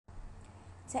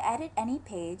To edit any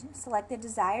page, select the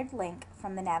desired link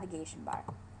from the navigation bar.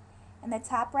 In the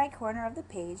top right corner of the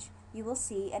page, you will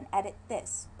see an Edit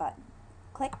This button.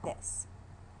 Click this.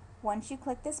 Once you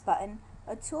click this button,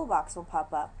 a toolbox will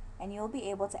pop up and you will be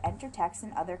able to enter text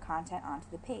and other content onto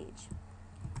the page.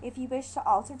 If you wish to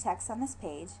alter text on this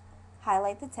page,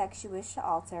 highlight the text you wish to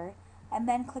alter and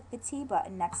then click the T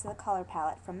button next to the color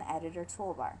palette from the editor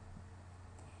toolbar.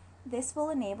 This will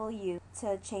enable you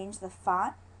to change the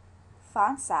font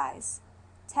size,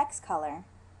 text color,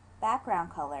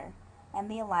 background color, and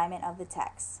the alignment of the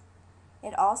text.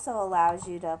 It also allows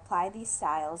you to apply these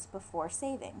styles before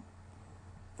saving.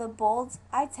 The bold,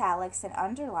 italics, and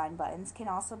underline buttons can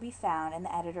also be found in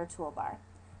the editor toolbar.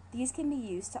 These can be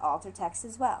used to alter text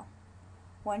as well.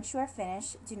 Once you are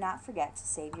finished, do not forget to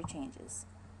save your changes.